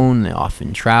their own. They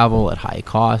often travel at high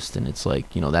cost, and it's like,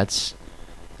 that's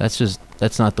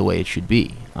not the way it should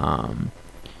be.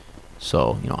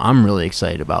 So, I'm really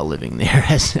excited about living there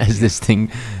as this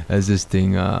thing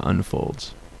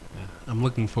unfolds. I'm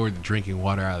looking forward to drinking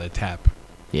water out of the tap.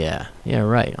 Yeah,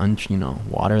 right.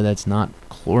 Water that's not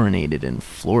chlorinated and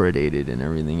fluoridated and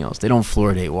everything else. They don't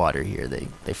fluoridate water here. They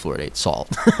fluoridate salt.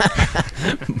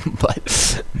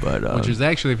 but which is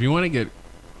actually, if you want to get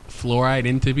fluoride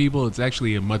into people, it's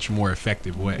actually a much more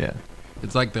effective way. Yeah.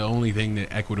 It's like the only thing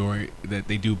that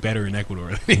they do better in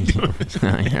Ecuador.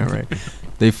 Yeah, right.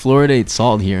 They fluoridate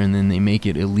salt here, and then they make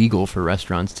it illegal for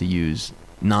restaurants to use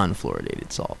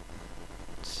non-fluoridated salt.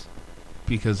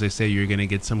 Because they say you're going to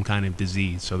get some kind of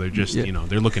disease, so they're just,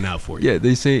 they're looking out for you. Yeah,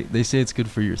 they say it's good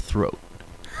for your throat.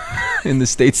 In the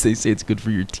States, they say it's good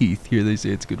for your teeth. Here, they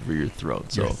say it's good for your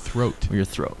throat. So your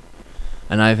throat.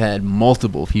 And I've had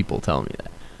multiple people tell me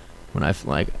that. When I've,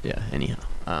 anyhow.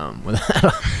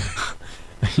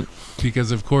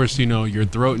 Because, of course, your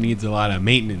throat needs a lot of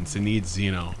maintenance. It needs,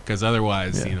 because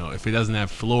otherwise, if it doesn't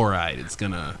have fluoride, it's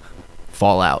going to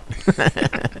fall out.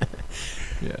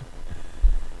 Yeah.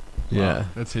 Yeah, wow,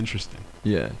 that's interesting.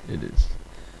 Yeah, it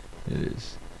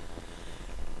is.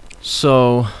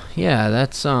 So, yeah,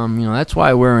 that's that's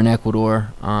why we're in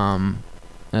Ecuador.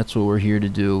 That's what we're here to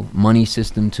do. Money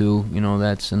system too,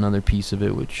 that's another piece of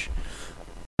it, which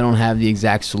I don't have the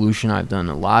exact solution. I've done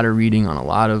a lot of reading on a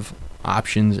lot of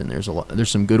options, and there's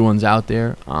some good ones out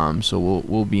there. So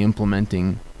we'll be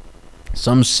implementing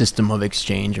some system of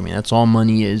exchange. I mean, that's all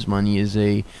money is. Money is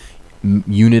a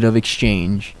unit of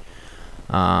exchange.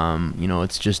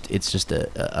 It's just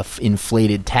a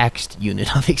inflated taxed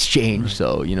unit of exchange. Right.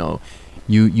 So,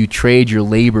 you trade your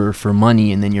labor for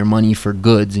money, and then your money for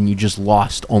goods, and you just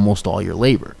lost almost all your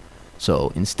labor.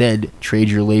 So instead, trade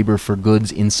your labor for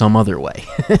goods in some other way.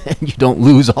 You don't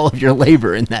lose all of your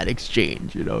labor in that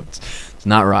exchange. It's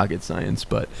not rocket science,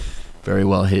 but very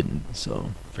well hidden.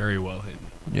 So very well hidden.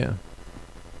 Yeah.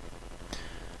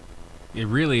 It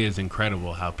really is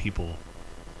incredible how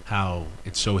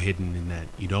it's so hidden, in that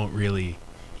you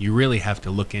really have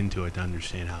to look into it to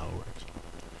understand how it works.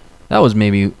 That was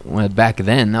maybe, back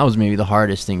then, that was maybe the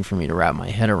hardest thing for me to wrap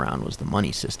my head around, was the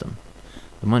money system.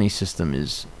 The money system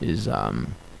is it's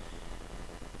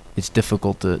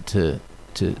difficult to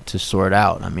sort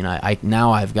out. I mean, I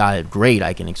now I've got it great.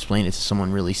 I can explain it to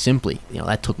someone really simply.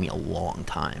 That took me a long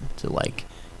time to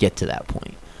get to that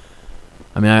point.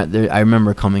 I mean, I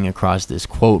remember coming across this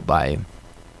quote by,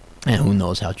 and who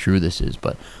knows how true this is,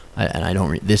 but I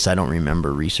don't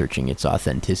remember researching its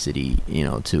authenticity,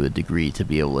 to a degree to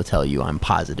be able to tell you I'm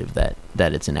positive that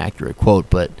it's an accurate quote,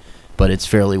 but it's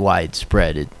fairly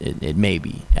widespread. It may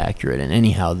be accurate. And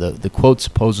anyhow, the quote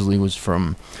supposedly was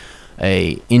from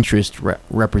a interest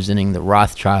representing the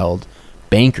Rothschild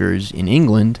bankers in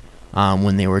England,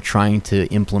 when they were trying to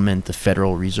implement the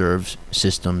Federal Reserve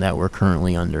system that we're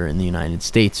currently under in the United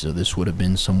States. So this would have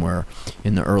been somewhere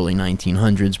in the early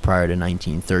 1900s, prior to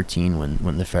 1913,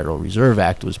 when the Federal Reserve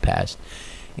Act was passed.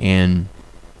 And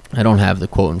I don't have the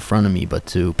quote in front of me, but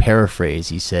to paraphrase,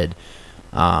 he said,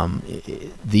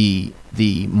 the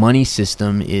money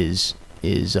system is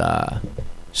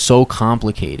so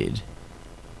complicated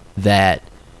that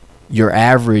your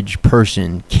average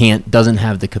person doesn't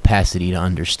have the capacity to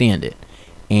understand it,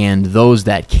 and those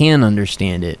that can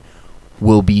understand it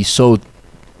will be so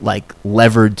like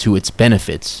levered to its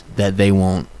benefits that they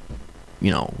won't,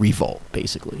 revolt.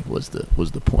 Basically, was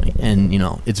the point, and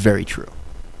it's very true.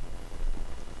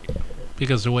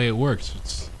 Because the way it works,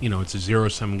 it's a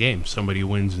zero-sum game. Somebody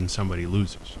wins and somebody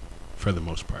loses, for the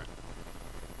most part.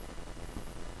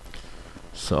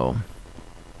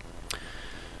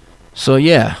 So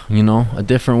yeah, a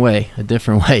different way,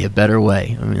 a better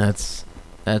way. I mean, that's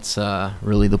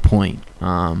really the point.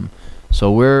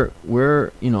 So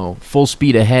we're full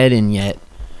speed ahead, and yet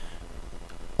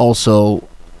also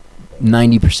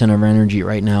 90% of our energy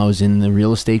right now is in the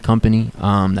real estate company.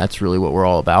 That's really what we're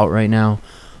all about right now.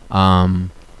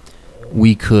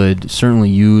 We could certainly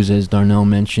use, as Darnell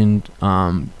mentioned,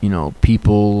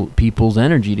 people's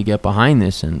energy to get behind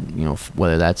this, and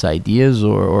whether that's ideas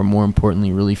or more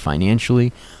importantly, really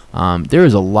financially. There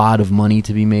is a lot of money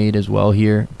to be made as well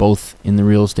here, both in the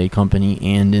real estate company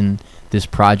and in this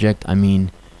project. I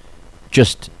mean,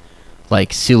 just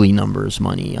like silly numbers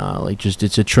money.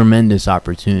 It's a tremendous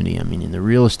opportunity. I mean, in the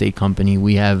real estate company,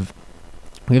 we have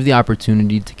the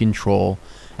opportunity to control,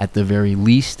 at the very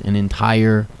least, an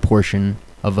entire portion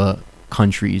of a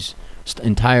country's,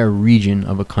 entire region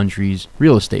of a country's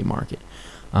real estate market.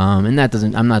 And that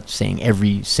doesn't, I'm not saying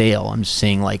every sale, I'm just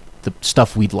saying like the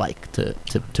stuff we'd like to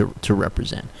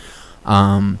represent.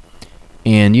 And,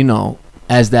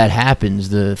 as that happens,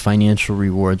 the financial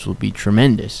rewards will be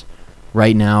tremendous.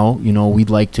 Right now, we'd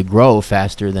like to grow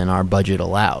faster than our budget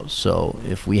allows. So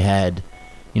if we had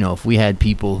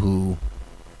people who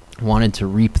wanted to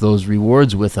reap those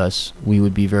rewards with us, we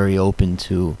would be very open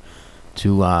to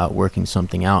working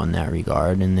something out in that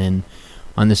regard. And then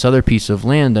on this other piece of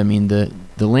land, I mean, the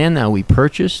land that we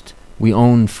purchased, we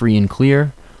own free and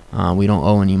clear. We don't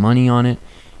owe any money on it.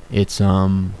 It's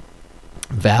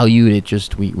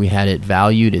valued. We had it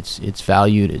valued. It's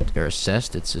valued or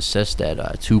assessed. It's assessed at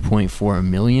 $2.4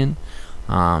 million.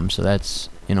 So that's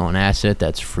an asset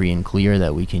that's free and clear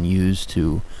that we can use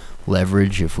to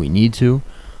leverage if we need to.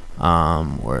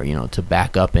 Or to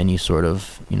back up any sort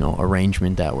of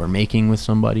arrangement that we're making with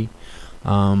somebody.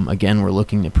 Again, we're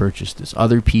looking to purchase this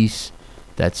other piece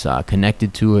that's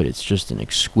connected to it. It's just an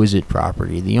exquisite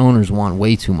property. The owners want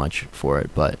way too much for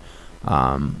it, but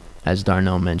as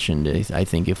Darnell mentioned, I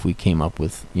think if we came up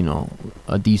with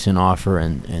a decent offer,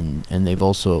 and they've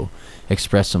also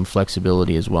expressed some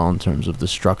flexibility as well in terms of the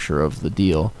structure of the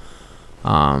deal.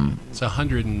 It's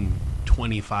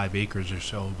 125 acres or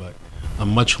so, but a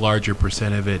much larger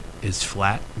percent of it is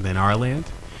flat than our land,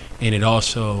 and it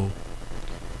also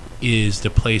is the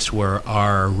place where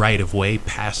our right-of-way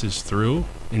passes through,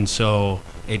 and so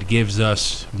it gives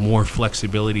us more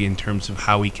flexibility in terms of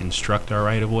how we construct our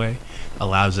right-of-way,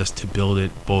 allows us to build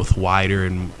it both wider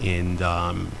and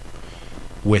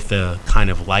with the kind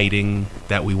of lighting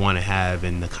that we want to have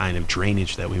and the kind of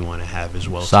drainage that we want to have as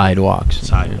well.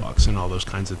 Sidewalks and all those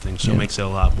kinds of things. So it makes it a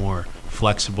lot more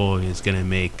flexible, and it's going to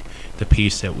make the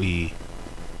piece that we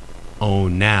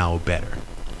own now better,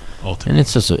 ultimately. And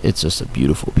it's just a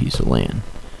beautiful piece of land.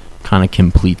 Kind of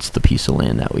completes the piece of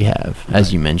land that we have. As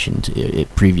Right. you mentioned,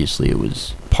 it previously it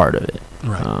was part of it.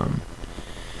 Right.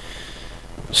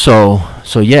 So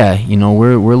yeah,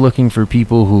 we're looking for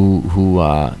people who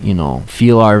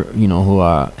feel our who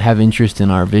have interest in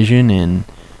our vision and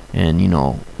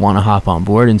want to hop on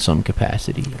board in some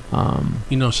capacity.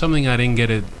 Something I didn't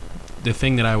get the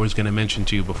thing that I was going to mention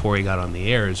to you before he got on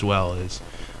the air as well is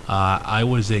I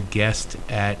was a guest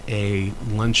at a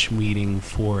lunch meeting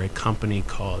for a company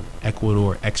called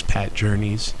Ecuador Expat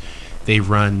Journeys. They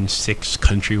run 6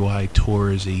 countrywide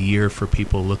tours a year for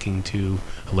people looking to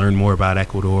learn more about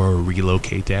Ecuador or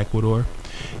relocate to Ecuador.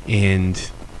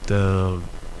 And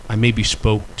I maybe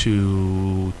spoke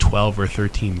to 12 or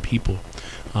 13 people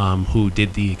who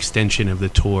did the extension of the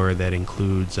tour that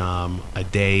includes a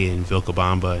day in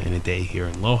Vilcabamba and a day here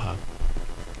in Loja.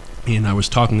 And I was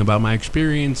talking about my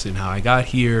experience and how I got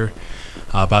here,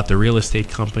 about the real estate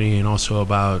company, and also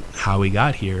about how we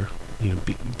got here,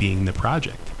 being the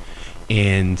project.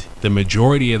 And the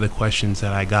majority of the questions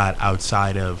that I got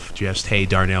outside of just, hey,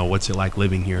 Darnell, what's it like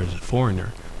living here as a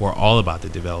foreigner, were all about the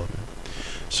development.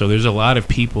 So there's a lot of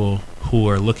people who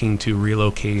are looking to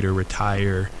relocate or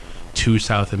retire to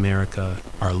South America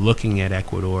are looking at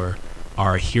Ecuador,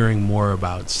 are hearing more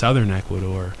about southern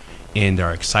Ecuador, and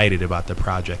are excited about the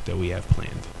project that we have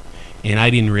planned. And I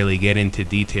didn't really get into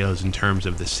details in terms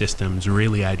of the systems.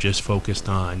 Really, I just focused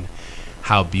on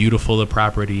how beautiful the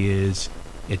property is,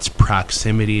 its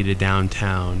proximity to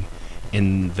downtown,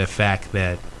 and the fact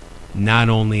that not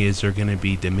only is there going to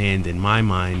be demand in my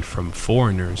mind from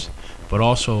foreigners, but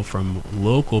also from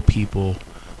local people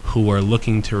who are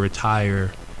looking to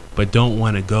retire but don't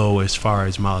want to go as far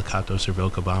as Malacatos or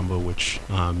Vilcabamba, which,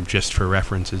 just for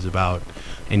reference, is about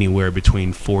anywhere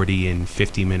between 40 and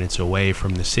 50 minutes away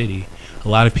from the city. A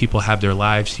lot of people have their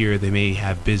lives here. They may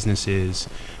have businesses,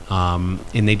 and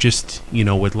they just,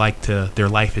 would like to, their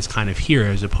life is kind of here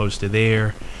as opposed to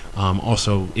there.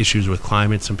 Also, issues with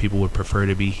climate. Some people would prefer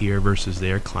to be here versus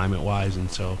there climate-wise, and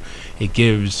so it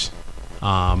gives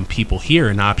people here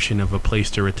an option of a place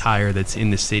to retire that's in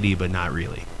the city but not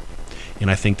really. And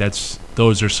I think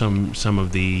those are some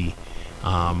of the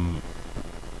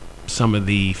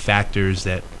factors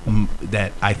that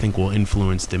I think will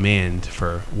influence demand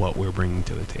for what we're bringing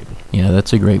to the table. Yeah,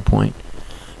 that's a great point.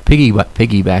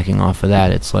 Piggybacking off of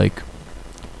that, it's like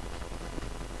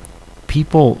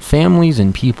families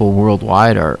and people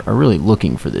worldwide are really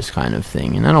looking for this kind of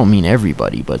thing, and I don't mean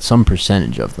everybody, but some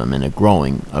percentage of them, and a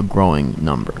growing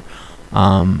number.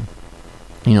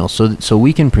 So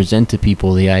we can present to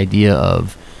people the idea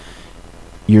of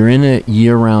you're in a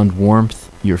year-round warmth,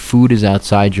 your food is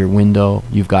outside your window,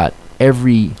 you've got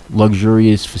every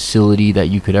luxurious facility that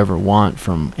you could ever want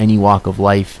from any walk of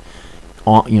life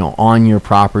on your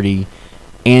property,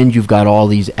 and you've got all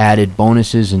these added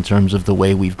bonuses in terms of the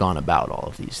way we've gone about all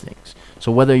of these things.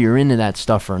 So whether you're into that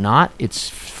stuff or not, it's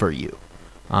for you.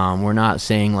 We're not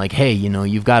saying like, hey,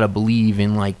 you've got to believe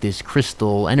in like this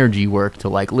crystal energy work to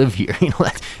like live here.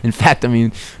 In fact, I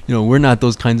mean, we're not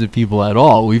those kinds of people at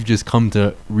all. We've just come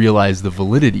to realize the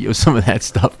validity of some of that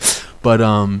stuff.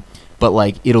 But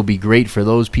like, it'll be great for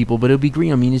those people, but it'll be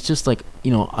great. I mean, it's just like,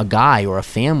 a guy or a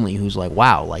family who's like,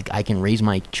 wow, like I can raise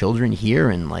my children here,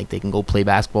 and like they can go play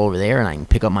basketball over there, and I can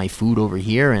pick up my food over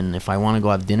here, and if I want to go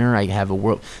have dinner, I have a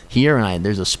world here, and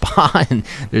there's a spa, and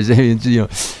there's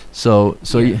so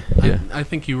yeah. I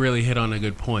think you really hit on a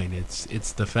good point.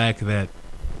 It's the fact that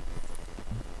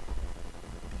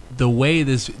the way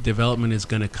this development is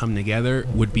going to come together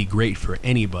would be great for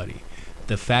anybody.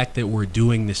 The fact that we're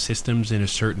doing the systems in a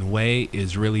certain way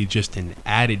is really just an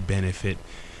added benefit,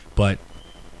 but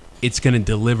it's going to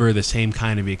deliver the same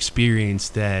kind of experience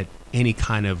that any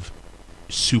kind of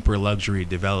super luxury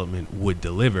development would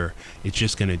deliver. It's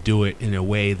just going to do it in a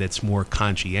way that's more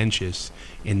conscientious,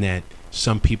 in that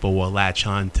some people will latch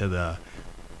on to the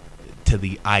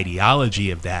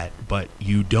ideology of that, but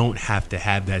you don't have to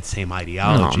have that same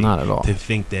ideology not at all. To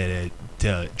think that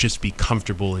to just be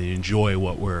comfortable and enjoy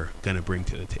what we're going to bring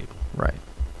to the table.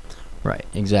 Right,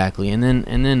 exactly. And then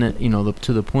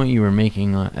to the point you were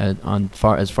making as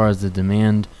far as the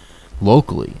demand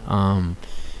locally,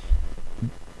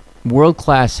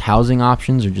 world-class housing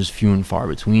options are just few and far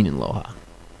between in Loja,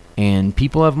 and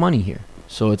people have money here.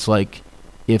 So it's like,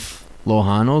 if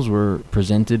Lojanos were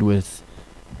presented with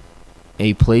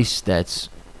a place that's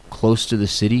close to the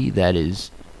city, that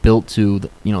is built to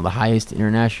the highest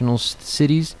international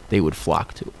cities, they would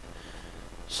flock to it.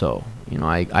 So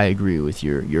I agree with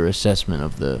your assessment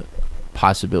of the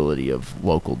possibility of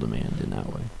local demand in that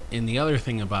way. And the other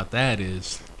thing about that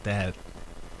is that,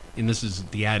 and this is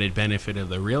the added benefit of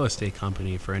the real estate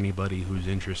company for anybody who's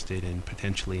interested in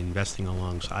potentially investing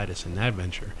alongside us in that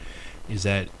venture, is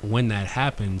that when that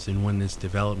happens and when this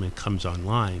development comes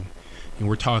online, and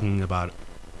we're talking about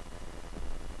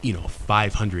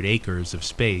 500 acres of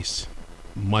space,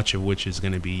 much of which is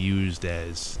going to be used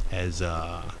as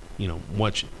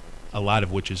a lot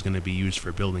of which is going to be used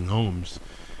for building homes.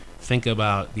 Think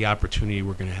about the opportunity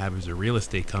we're going to have as a real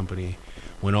estate company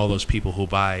when all those people who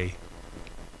buy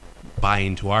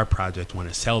into our project want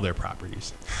to sell their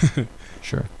properties.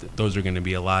 Sure. Those are going to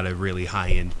be a lot of really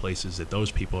high-end places that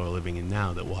those people are living in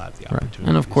now that will have the opportunity. Right.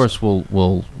 And of course,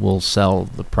 we'll sell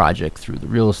the project through the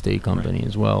real estate company, right,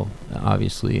 as well,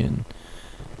 obviously, and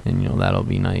that'll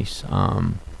be nice.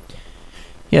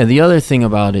 Yeah, the other thing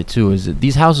about it too is that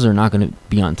these houses are not going to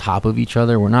be on top of each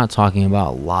other. We're not talking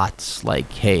about lots like,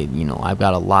 hey, I've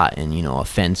got a lot and a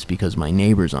fence because my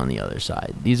neighbor's on the other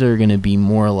side. These are going to be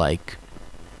more like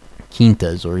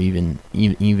quintas, or even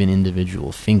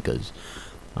individual fincas,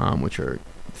 which are,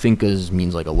 fincas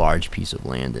means like a large piece of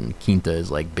land, and quinta is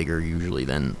like bigger usually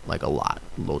than like a lot,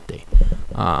 lote.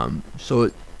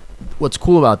 So what's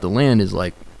cool about the land is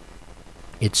like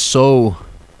it's so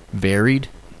varied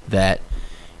that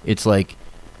it's like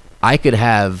I could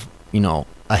have,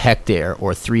 a hectare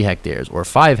or 3 hectares or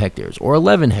 5 hectares or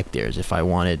 11 hectares if I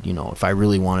wanted, if I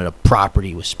really wanted a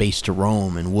property with space to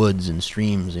roam and woods and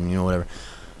streams and, whatever.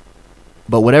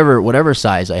 But whatever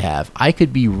size I have, I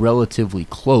could be relatively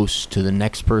close to the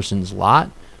next person's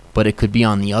lot, but it could be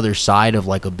on the other side of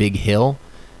like a big hill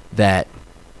that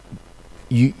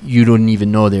you don't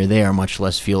even know they're there, much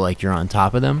less feel like you're on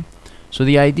top of them. So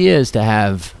the idea is to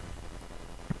have,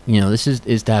 this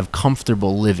is to have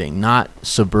comfortable living, not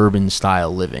suburban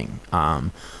style living.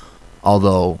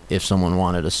 Although if someone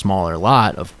wanted a smaller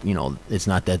lot of, it's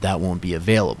not that won't be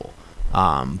available.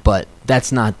 But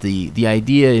that's not the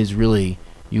idea. Is really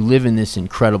you live in this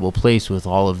incredible place with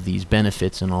all of these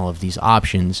benefits and all of these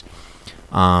options.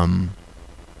 And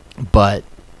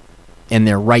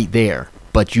they're right there,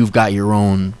 but you've got your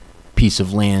own piece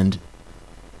of land,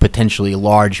 potentially a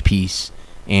large piece,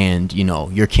 and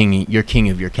you're king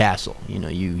of your castle.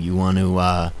 You want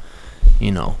to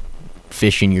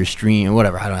fish in your stream or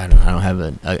whatever. I don't have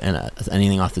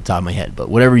anything off the top of my head, but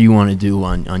whatever you want to do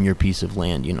on your piece of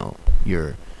land,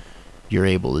 you're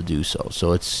able to do so.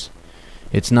 So it's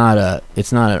not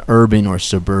an urban or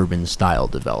suburban style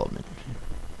development.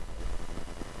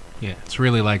 Yeah, it's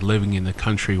really like living in the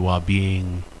country while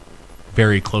being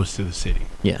very close to the city.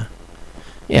 Yeah.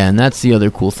 Yeah, and that's the other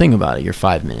cool thing about it. You're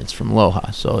 5 minutes from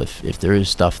Loja, so if there is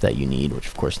stuff that you need, which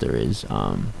of course there is,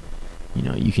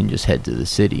 you can just head to the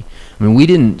city. I mean, we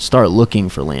didn't start looking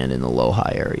for land in the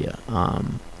Loja area.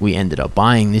 We ended up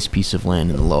buying this piece of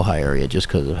land in the Loja area just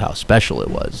because of how special it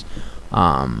was.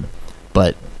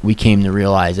 But we came to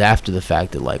realize after the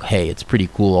fact that, like, hey, it's pretty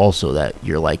cool also that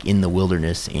you're, like, in the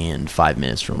wilderness and 5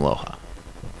 minutes from Loja.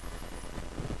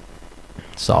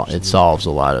 So it solves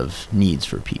a lot of needs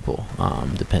for people,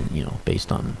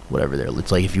 based on whatever they're.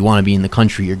 It's like if you want to be in the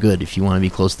country, you're good. If you want to be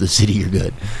close to the city, you're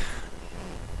good.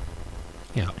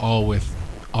 Yeah, all with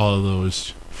all of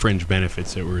those fringe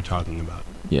benefits that we were talking about.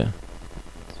 Yeah.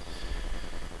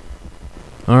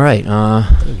 All right.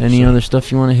 Any other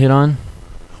stuff you want to hit on?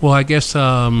 Well, I guess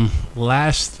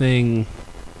last thing,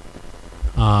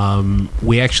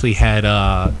 we actually had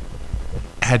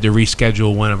to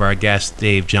reschedule one of our guests,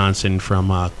 Dave Johnson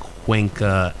from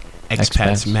Cuenca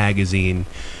Expats Magazine.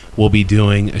 We'll be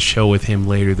doing a show with him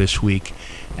later this week,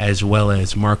 as well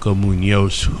as Marco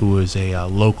Munoz, who is a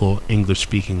local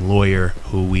English-speaking lawyer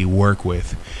who we work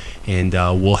with. And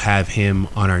we'll have him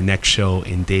on our next show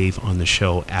and Dave on the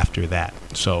show after that.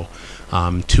 So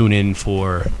tune in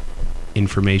for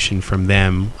information from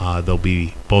them. They'll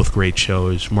be both great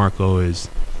shows. Marco is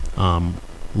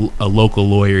a local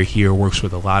lawyer here, works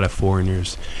with a lot of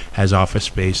foreigners, has office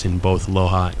space in both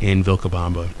Loja and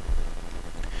Vilcabamba.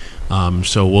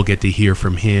 So we'll get to hear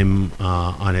from him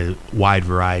on a wide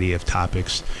variety of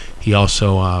topics. He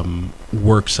also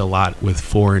works a lot with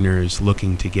foreigners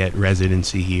looking to get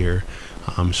residency here,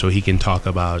 so he can talk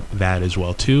about that as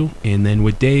well too. And then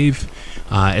with Dave,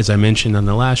 as I mentioned on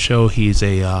the last show, he's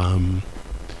a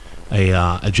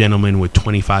gentleman with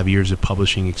 25 years of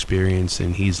publishing experience,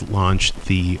 and he's launched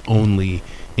the only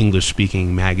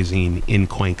English-speaking magazine in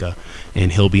Cuenca,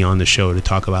 and he'll be on the show to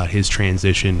talk about his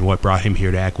transition, what brought him here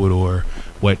to Ecuador,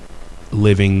 what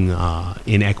living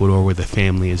in Ecuador with a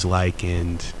family is like,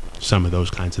 and some of those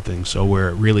kinds of things. So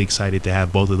we're really excited to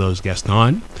have both of those guests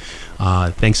on.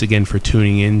 Thanks again for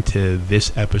tuning in to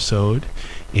this episode,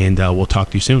 and we'll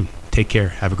talk to you soon. Take care.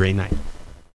 Have a great night.